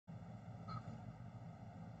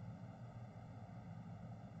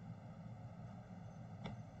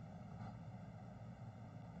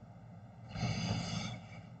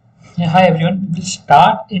Yeah, hi everyone. We'll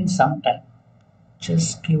start in some time.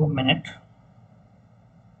 Just give a minute.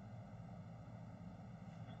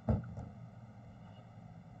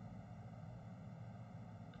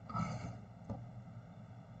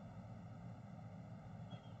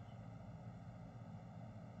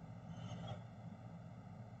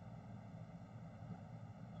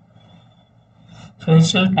 So it's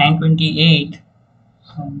still 9:28.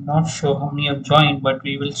 I'm not sure how many have joined, but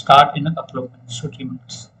we will start in a couple of minutes, 2 3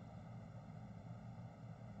 minutes.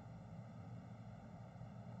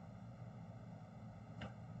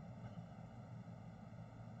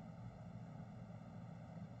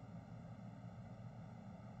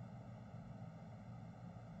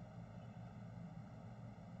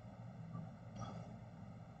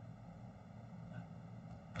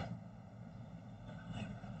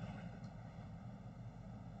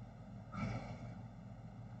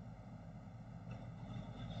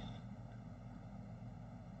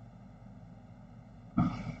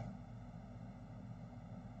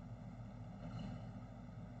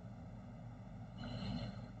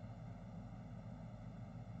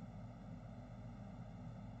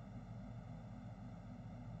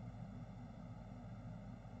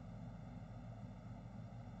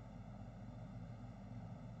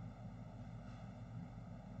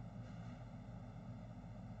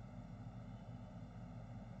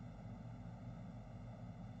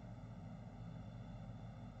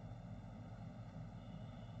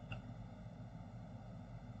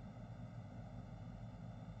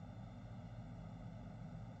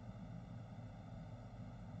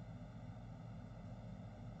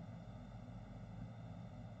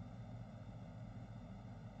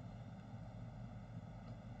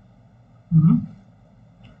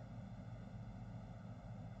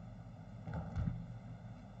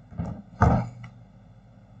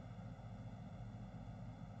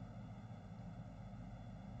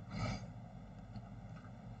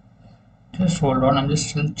 Just hold on. I'm just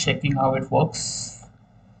still checking how it works.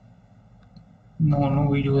 No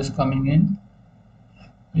video is coming in.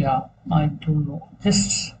 Yeah, I don't know.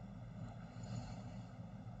 Just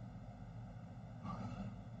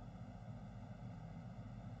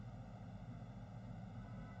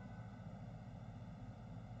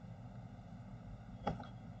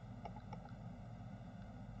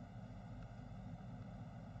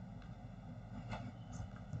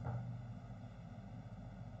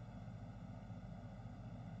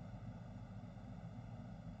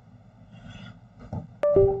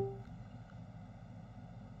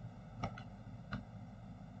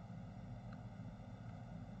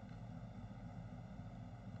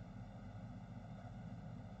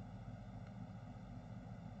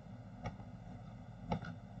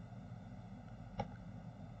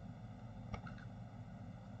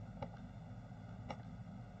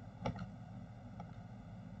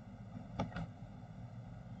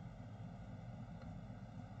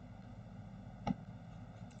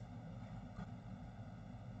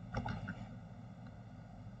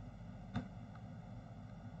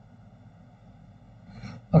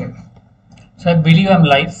okay. So I believe I'm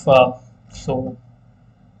live. So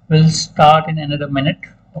we'll start in another minute.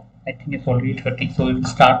 Oh, I think it's already 30. So we'll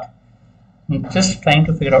start. I'm just trying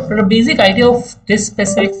to figure out. But the basic idea of this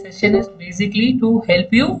specific session is basically to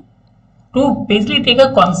help you to basically take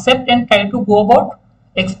a concept and try to go about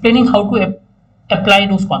explaining how to apply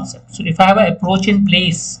those concepts. So if I have an approach in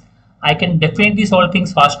place, I can definitely solve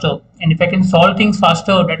things faster. And if I can solve things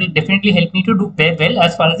faster, that will definitely help me to do very well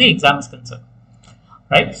as far as the exam is concerned.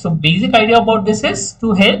 Right? So basic idea about this is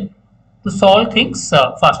to help to solve things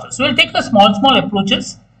faster. So we'll take a small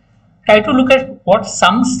approaches, try to look at what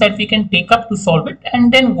sums that we can take up to solve it,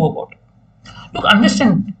 and then go about it. Look,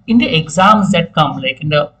 understand, in the exams that come, like in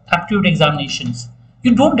the aptitude examinations,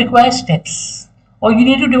 you don't require steps, or you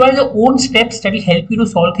need to devise your own steps that will help you to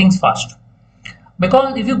solve things fast.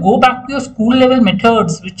 Because if you go back to your school level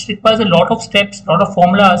methods, which requires a lot of steps, a lot of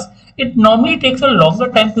formulas, it normally takes a longer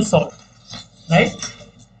time to solve, right?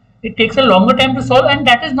 It takes a longer time to solve, and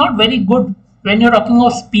that is not very good when you're talking about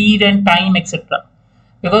speed and time, etc.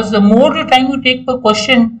 Because the more the time you take per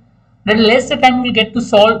question, the less the time you will get to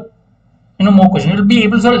solve more questions. You will be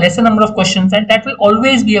able to solve lesser number of questions, and that will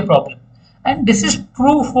always be a problem. And this is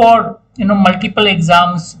true for multiple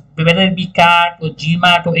exams, whether it be CAT or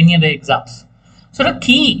GMAT or any other exams. So the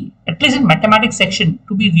key, at least in mathematics section,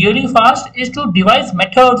 to be really fast is to devise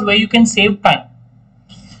methods where you can save time.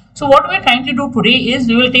 So what we're trying to do today is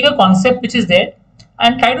we will take a concept which is there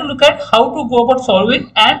and try to look at how to go about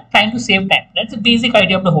solving and trying to save time. That's the basic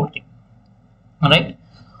idea of the whole thing. All right.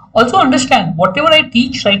 Also understand, whatever I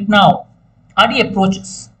teach right now are the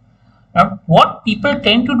approaches. Now, what people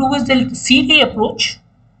tend to do is they'll see the approach,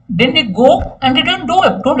 then they go and they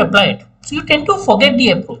don't apply it. So you tend to forget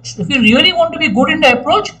the approach. If you really want to be good in the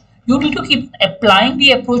approach, you need to keep applying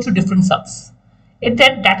the approach to different sums.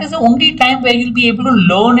 That is the only time where you'll be able to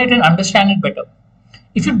learn it and understand it better.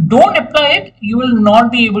 If you don't apply it, you will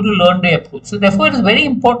not be able to learn the approach. So therefore, it is very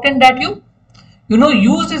important that you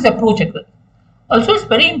use this approach as well. Also, it's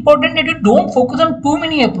very important that you don't focus on too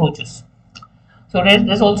many approaches. So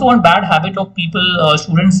there's also one bad habit of people,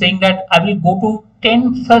 students saying that I will go to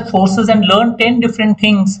 10 such sources and learn 10 different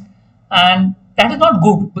things, and that is not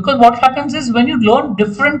good, because what happens is when you learn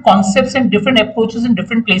different concepts and different approaches in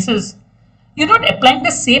different places, you're not applying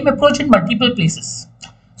the same approach in multiple places.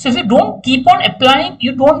 So if you don't keep on applying,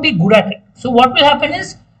 you don't be good at it. So what will happen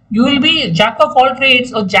is you will be jack of all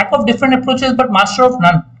trades or jack of different approaches but master of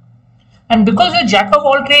none. And because you're jack of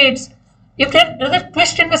all trades, if there's a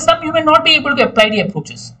twist in the sum, you may not be able to apply the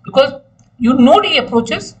approaches because you know the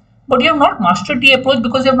approaches, but you have not mastered the approach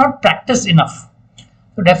because you have not practiced enough.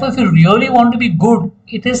 So therefore, if you really want to be good,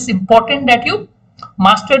 it is important that you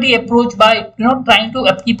master the approach by trying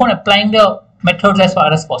to keep on applying the methods as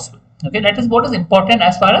far as possible. Okay, that is what is important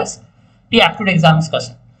as far as the aptitude exam is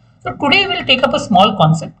concerned. So today we'll take up a small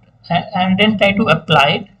concept and then try to apply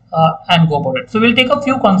it and go about it. So we'll take a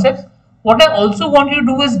few concepts. What I also want you to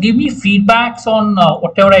do is give me feedbacks on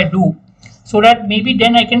whatever I do, so that maybe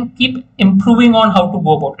then I can keep improving on how to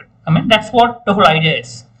go about it. I mean, that's what the whole idea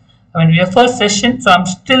is. I mean, we have first session, so I'm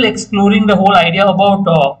still exploring the whole idea about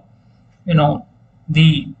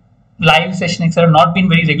the live session, etc. Not been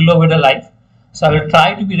very regular with the live. So I will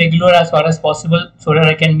try to be regular as far as possible so that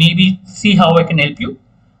I can maybe see how I can help you.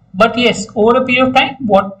 But yes, over a period of time,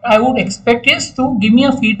 what I would expect is to give me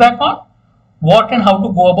a feedback on what and how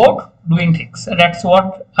to go about doing things. That's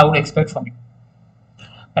what I would expect from you.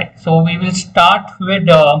 Right. So we will start with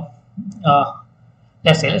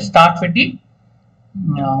let's start with the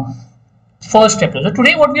first approach. So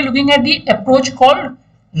today what we are looking at the approach called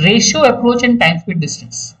ratio approach and time speed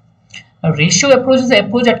distance. A ratio approach is an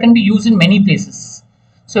approach that can be used in many places.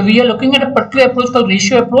 So we are looking at a particular approach called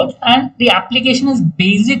ratio approach, and the application is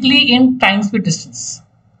basically in time speed distance.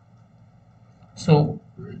 So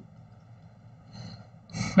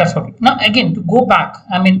that's what. Now again, to go back,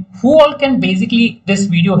 I mean, who all can basically this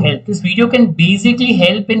video help? This video can basically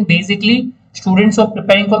help in students who are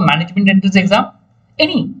preparing for management entrance exam.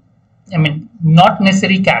 Any, I mean, not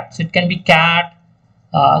necessarily CAT. So it can be CAT,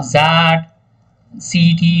 XAT,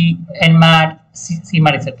 CET, NMAT,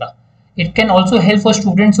 CMAT, etc. It can also help for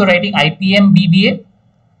students who are writing IPM, BBA.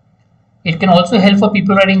 It can also help for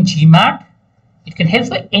people writing GMAT. It can help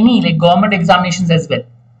for any government examinations as well.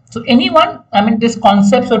 So anyone, I mean, this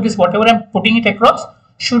concepts or this whatever I'm putting it across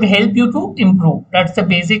should help you to improve. That's the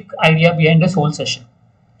basic idea behind this whole session.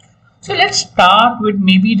 So let's start with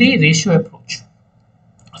maybe the ratio approach.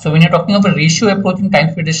 So when you're talking about ratio approach in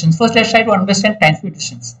time speed distance, first let's try to understand time speed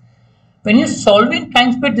distance. When you're solving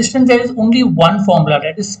time speed distance, there is only one formula,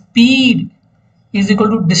 that is speed is equal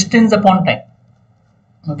to distance upon time.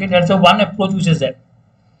 Okay, that's the one approach which is there,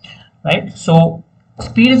 right? So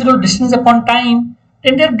speed is equal to distance upon time.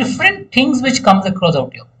 Then there are different things which comes across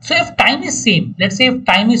out here. So if time is same, let's say if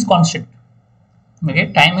time is constant,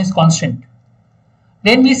 okay, time is constant,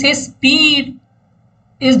 then we say speed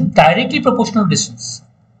is directly proportional to distance.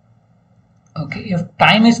 Okay, if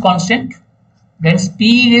time is constant, then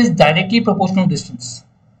speed is directly proportional to distance.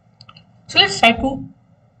 So let's try to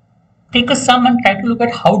take a sum and try to look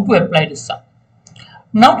at how to apply this sum.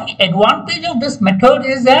 Now the advantage of this method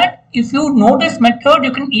is that if you know this method,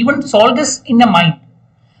 you can even solve this in the mind.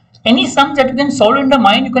 Any sums that you can solve in the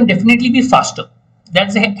mind, you can definitely be faster.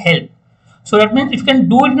 That's a help. So that means if you can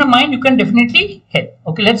do it in the mind, you can definitely help.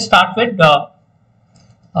 Okay, let's start with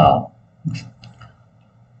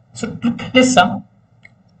so look at this sum.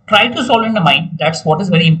 Try to solve in the mind. That's what is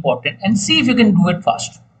very important, and see if you can do it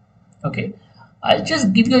fast. Okay, I'll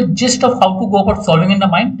just give you a gist of how to go about solving in the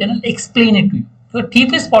mind, then I'll explain it to you. So a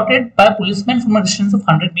thief is spotted by a policeman from a distance of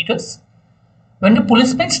 100 meters. When the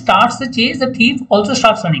policeman starts the chase, the thief also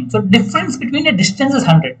starts running. So difference between the distance is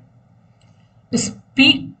 100. The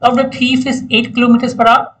speed of the thief is 8 kilometers per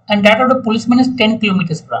hour and that of the policeman is 10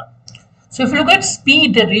 kilometers per hour. So if you look at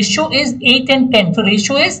speed, the ratio is 8 and 10. So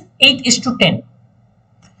ratio is 8:10.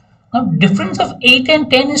 Now difference of 8 and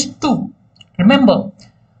 10 is 2. Remember,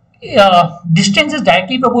 distance is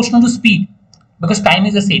directly proportional to speed because time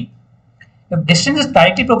is the same. If distance is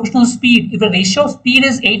directly proportional to speed, if the ratio of speed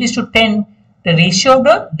is 8:10, the ratio of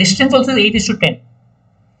the distance also is 8:10.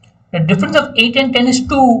 The difference of 8 and 10 is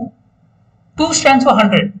 2. 2 stands for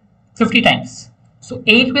 100, 50 times. So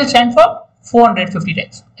 8 will stand for 450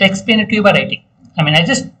 times. I'll explain it to you by writing. I mean, I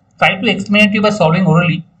just try to explain it to you by solving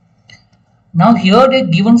orally. Now here they're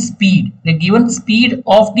given speed. They're given the speed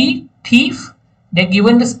of the thief. They're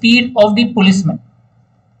given the speed of the policeman.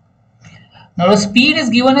 Now the speed is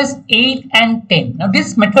given as 8 and 10. Now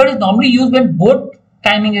this method is normally used when both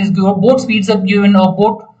timing is given, both speeds are given, or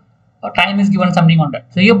both time is given, something on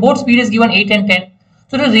that. So here both speed is given 8 and 10.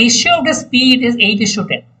 So the ratio of the speed is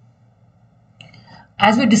 8:10.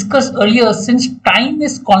 As we discussed earlier, since time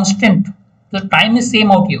is constant, the time is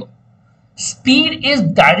same out here. Speed is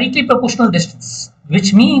directly proportional distance,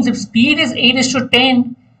 which means if speed is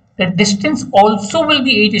 8:10, the distance also will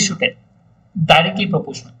be 8:10, directly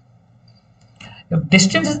proportional. If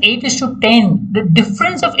distance is 8:10, the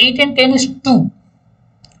difference of 8 and 10 is 2.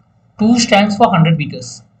 2 stands for 100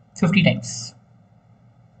 meters, 50 times.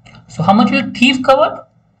 So how much will thief cover?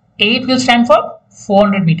 8 will stand for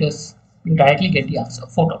 400 meters. You directly get the answer,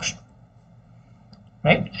 fourth option.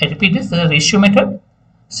 Right? I repeat this, is a ratio method.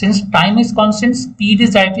 Since time is constant, speed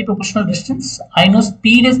is directly proportional distance. I know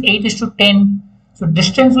speed is 8:10, so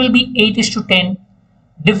distance will be 8:10.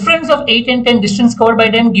 Difference of 8 and 10, distance covered by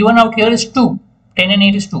them given out here is 2. 10 and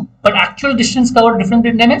 8 is 2. But actual distance covered, difference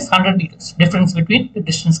between them is 100 meters. Difference between the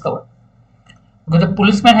distance covered. Because the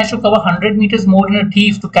policeman has to cover 100 meters more than a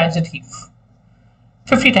thief to catch the thief.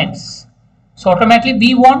 50 times. So automatically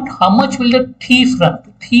we want how much will the thief run?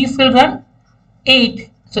 The thief will run 8.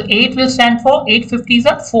 So 8 will stand for 850s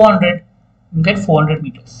are 400. You get 400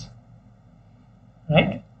 meters.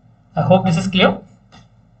 Right? I hope this is clear.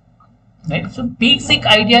 Right? So basic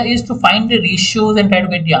idea is to find the ratios and try to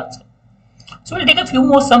get the answer. So we'll take a few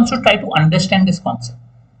more sums to try to understand this concept.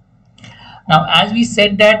 Now as we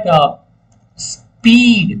said that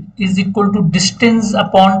speed is equal to distance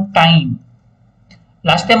upon time.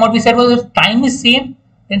 Last time what we said was if time is same,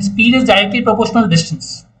 then speed is directly proportional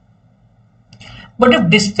distance. But if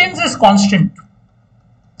distance is constant,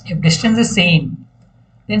 if distance is same,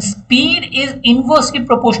 then speed is inversely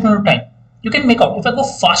proportional to time. You can make out, if I go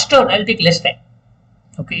faster, I'll take less time.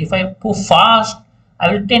 Okay, if I go fast,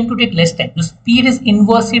 I will tend to take less time. The speed is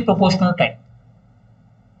inversely proportional to time.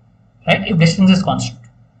 Right, if distance is constant.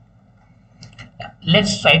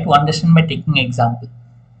 Let's try to understand by taking an example.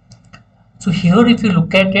 So here if you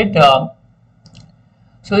look at it,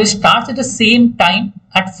 so it starts at the same time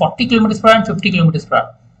at 40 kilometers per hour and 50 kilometers per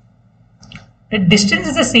hour. The distance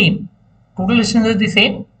is the same. Total distance is the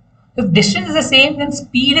same. If distance is the same, then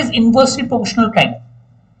speed is inversely proportional to time.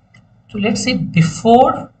 So let's say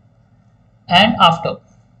before and after,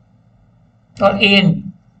 or A and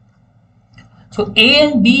B. So A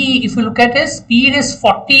and B, if you look at it, speed is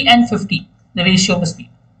 40 and 50, the ratio of the speed.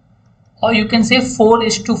 Or you can say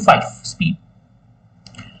 4:5 speed.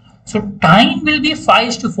 So time will be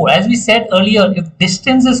 5:4. As we said earlier, if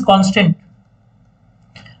distance is constant,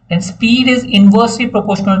 then speed is inversely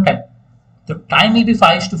proportional to time. So time will be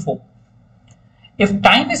 5:4. If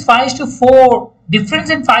time is 5:4, difference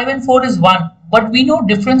in 5 and 4 is 1. But we know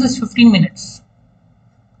difference is 15 minutes.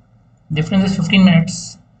 Difference is 15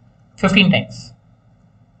 minutes, 15 times.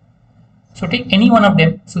 So take any one of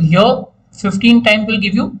them. So here 15 times will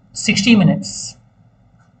give you 60 minutes.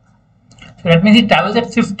 So that means it travels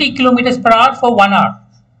at 50 kilometers per hour for 1 hour.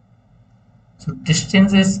 So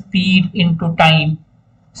distance is speed into time.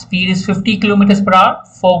 Speed is 50 kilometers per hour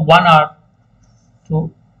for 1 hour.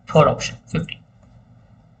 So third option, 50.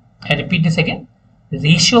 I repeat this again. The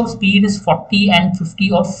ratio of speed is 40 and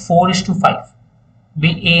 50 or 4:5. By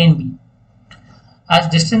A and B. As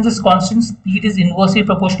distance is constant, speed is inversely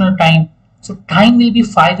proportional to time. So time will be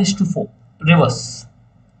 5:4. Reverse.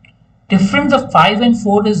 Difference of 5 and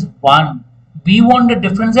 4 is 1. We want the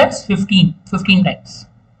difference as 15 times.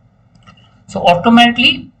 So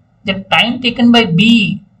automatically the time taken by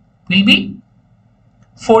B will be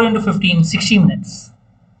 4 into 15, 60 minutes.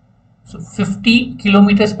 So 50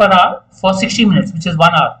 kilometers per hour for 60 minutes, which is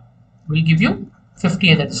 1 hour, will give you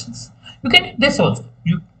 50 as a distance. You can this also.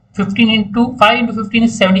 15 into 5 into 15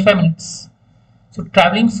 is 75 minutes. So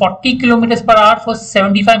traveling 40 kilometers per hour for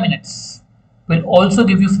 75 minutes will also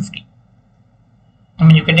give you 50. I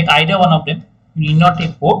mean, you can take either one of them. You need not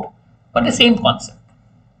take both, but the same concept.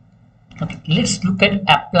 Okay, let's look at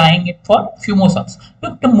applying it for a few more sums.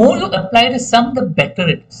 Look, the more you apply the sum, the better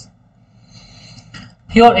it is.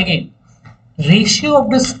 Here again, ratio of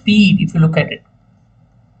the speed, if you look at it.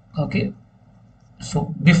 Okay,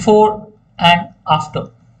 so before and after.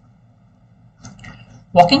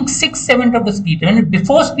 Walking 6/7 of the speed. When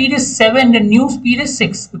before speed is 7, the new speed is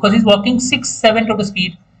 6 because he's walking 6/7 of the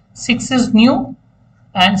speed. 6 is new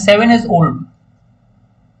and 7 is old.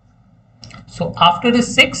 So after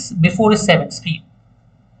is 6, before is 7 speed.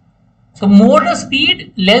 So more the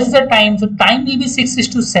speed, less the time. So time will be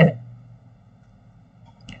 6:7.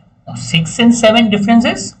 Now 6 and 7 difference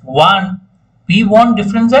is 1. We want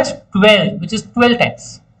difference as 12, which is 12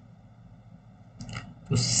 times.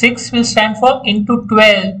 So 6 will stand for into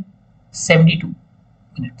 12, 72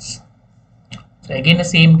 minutes. So again the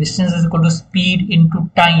same, distance is equal to speed into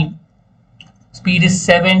time. Speed is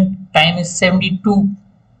 7, time is 72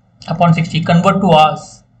 upon 60. Convert to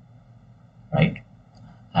hours, right?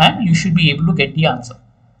 And you should be able to get the answer,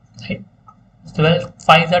 right? 12,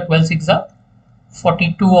 5 are 12, 6 are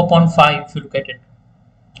 42 upon 5 if you look at it.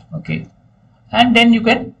 Okay, and then you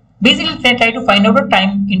can basically try to find out the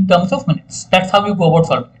time in terms of minutes. That's how you go about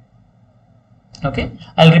solving it. Okay,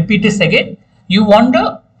 I'll repeat this again. You want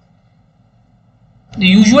the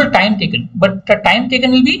usual time taken, but the time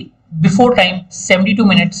taken will be before time 72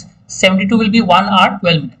 minutes. 72 will be 1 hour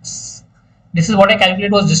 12 minutes. This is what I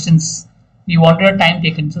calculated was distance. We wanted a time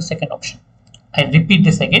taken, so second option. I repeat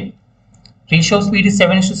this again. Ratio of speed is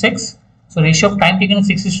 7:6. So ratio of time taken is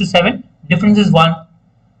 6:7. Difference is 1.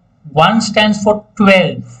 1 stands for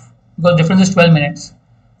 12 because difference is 12 minutes.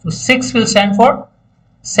 So 6 will stand for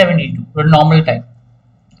 72, the normal time.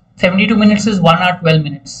 72 minutes is 1 hour 12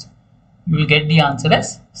 minutes. You will get the answer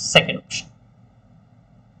as second option.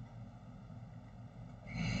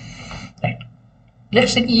 Right.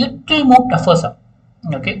 Let's take a little more tougher sum.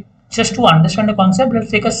 Okay. Just to understand the concept,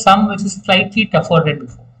 let's take a sum which is slightly tougher than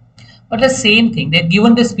before. But the same thing, they're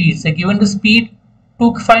given the speeds. They're given the speed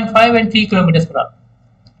 2.5 and 3 kilometers per hour.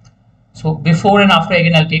 So before and after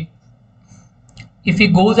again I'll take. If he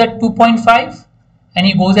goes at 2.5 and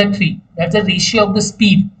he goes at 3, that's the ratio of the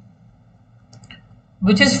speed,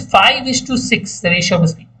 which is 5:6, the ratio of the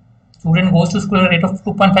speed. Student goes to school at a rate of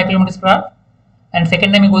 2.5 kilometers per hour, and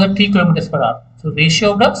second time he goes at 3 kilometers per hour. So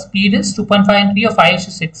ratio of the speed is 2.5 and 3 or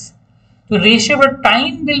 5:6. So ratio of the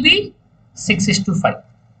time will be 6:5.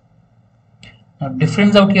 Now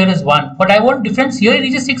difference out here is 1, but I want difference here. He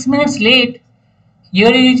reaches 6 minutes late.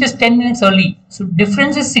 Here he reaches 10 minutes early. So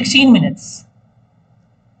difference is 16 minutes.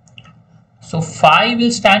 So 5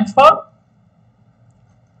 will stand for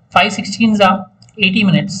 5/16s are 80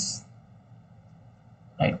 minutes.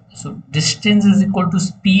 Right. So distance is equal to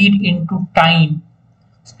speed into time.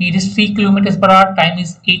 Speed is 3 kilometers per hour. Time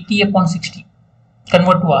is 80 upon 60.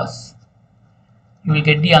 Convert to hours. You will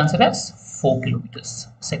get the answer as 4 kilometers.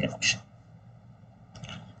 Second option.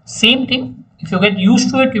 Same thing. If you get used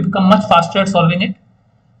to it, you become much faster at solving it.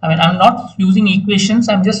 I mean, I'm not using equations.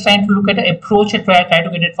 I'm just trying to look at an approach and try to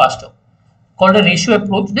get it faster. Called a ratio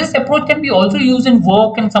approach. This approach can be also used in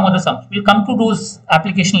work and some other sums. We'll come to those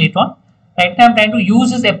application later on. Right now, I'm trying to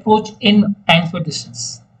use this approach in time square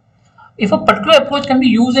distance. If a particular approach can be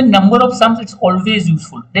used in number of sums, it's always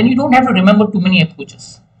useful. Then you don't have to remember too many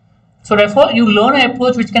approaches. So therefore, you learn an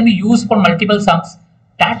approach which can be used for multiple sums.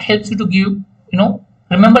 That helps you to give,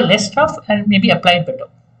 remember less stuff and maybe apply it better.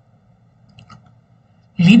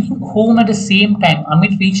 Leaving home at the same time,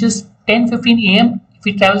 Amit reaches 10:15 a.m. if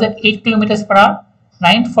he travels at 8 kilometers per hour,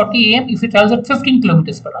 9:40 a.m. if he travels at 15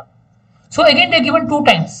 kilometers per hour. So again, they're given 2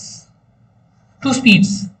 times, 2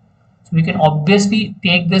 speeds. So we can obviously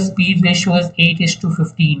take the speed ratio as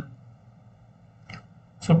 8:15.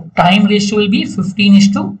 So time ratio will be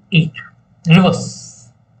 15:8. Reverse.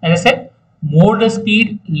 As I said, more the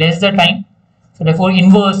speed, less the time. So therefore,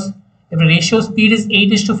 inverse. If the ratio of speed is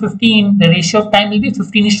 8:15, the ratio of time will be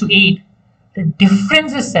 15:8. The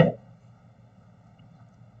difference is 7.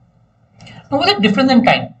 Now, what's the difference in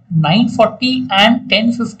time? 9:40 and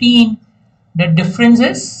 10:15. The difference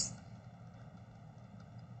is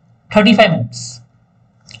 35 minutes.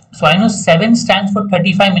 So I know 7 stands for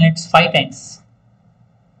 35 minutes 5 times.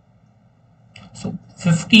 So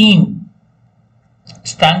 15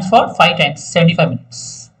 stands for 5 times 75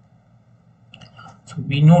 minutes. So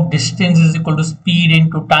we know distance is equal to speed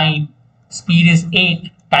into time. Speed is 8,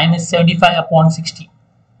 time is 75 upon 60.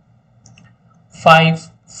 5,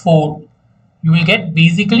 4. You will get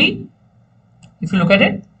basically, if you look at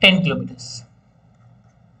it, 10 kilometers.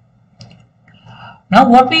 Now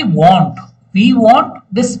what we want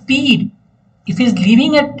the speed. If he's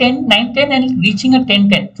leaving at 9:10 and reaching at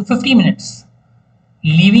 10:10, so 50 minutes.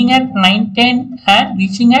 Leaving at 9:10 and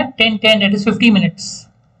reaching at 10:10, that is 50 minutes.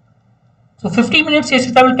 So 50 minutes he has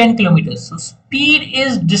to travel 10 kilometers. So speed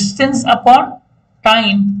is distance upon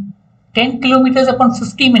time. 10 kilometers upon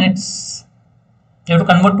 50 minutes. You have to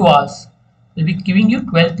convert to hours. Will be giving you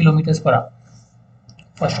 12 kilometers per hour.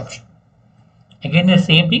 First option. Again the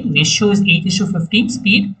same thing. Ratio is 8:15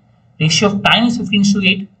 speed. Ratio of time is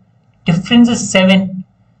 15:8. Difference is 7.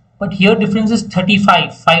 But here difference is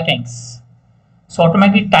 35, 5 times. So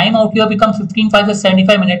automatically time out here becomes 15/5 is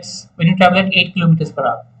 75 minutes when you travel at 8 kilometers per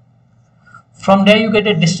hour. From there you get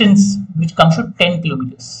a distance which comes to 10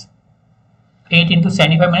 kilometers. 8 into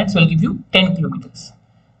 75 minutes will give you 10 kilometers.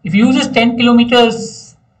 If you use this 10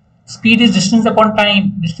 kilometers, speed is distance upon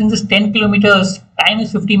time, distance is 10 kilometers, time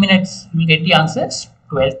is 50 minutes, you will get the answer as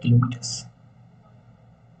 12 kilometers.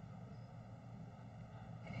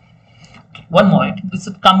 Okay, one more, I think this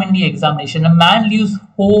would come in the examination. A man leaves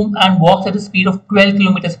home and walks at a speed of 12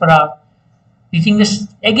 kilometers per hour. Reaching this,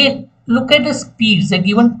 again, look at the speeds, they're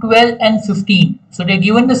given 12 and 15. So they're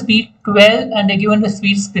given the speed 12 and they're given the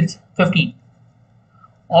speed 15.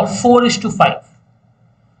 Or 4:5.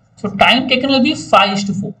 So time taken will be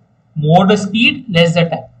 5:4. More the speed, less the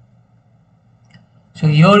time. So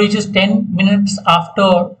here reaches 10 minutes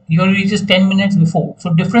after, here reaches 10 minutes before.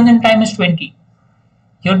 So difference in time is 20.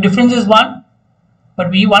 Here difference is 1,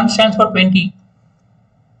 but V1 stands for 20.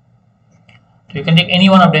 So you can take any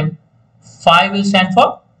one of them. 5 will stand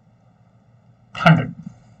for 100.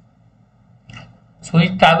 So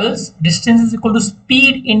it travels, distance is equal to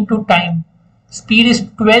speed into time. Speed is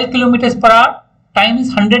 12 kilometers per hour, time is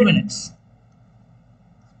 100 minutes.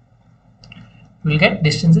 We will get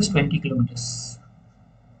distance is 20 kilometers.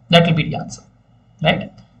 That will be the answer, right?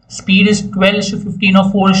 Speed is 12:15 or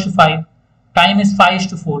 4:5. Time is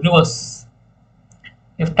 5:4, reverse.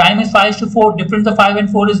 If time is 5:4, difference of 5 and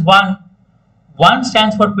 4 is 1. 1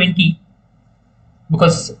 stands for 20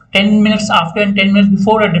 because 10 minutes after and 10 minutes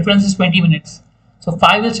before a difference is 20 minutes. So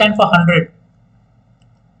 5 will stand for 100.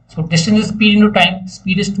 So distance is speed into time.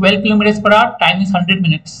 Speed is 12 kilometers per hour. Time is 100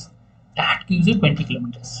 minutes. That gives you 20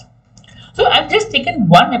 kilometers. So I've just taken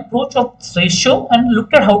one approach of ratio and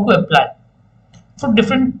looked at how to apply for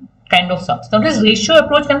different kind of sums. Now this ratio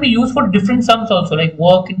approach can be used for different sums also, like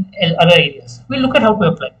work in other areas. We'll look at how to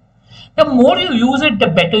apply. The more you use it, the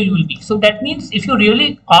better you will be. So that means if you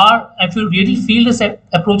really feel this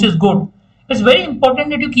approach is good, it's very important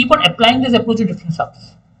that you keep on applying this approach to different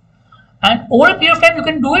sums. And over a period of time, you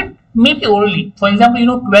can do it maybe orally. For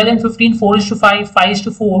example, 12 and 15, 4:5,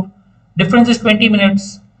 5:4. Difference is 20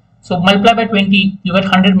 minutes. So multiply by 20, you get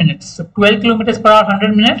 100 minutes. So 12 kilometers per hour,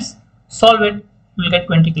 100 minutes. Solve it, you will get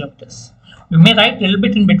 20 kilometers. You may write a little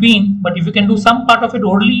bit in between, but if you can do some part of it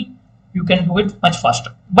orally, you can do it much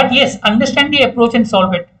faster. But yes, understand the approach and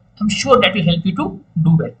solve it. I'm sure that will help you to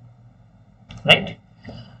do well. Right?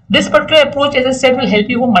 This particular approach, as I said, will help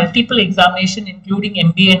you for multiple examinations, including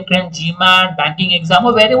MBA entrance, GMAT, banking exam,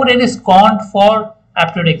 or wherever it is Quant for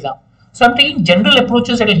aptitude exam. So I'm taking general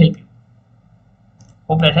approaches that will help you.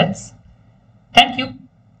 Hope that helps. Thank you.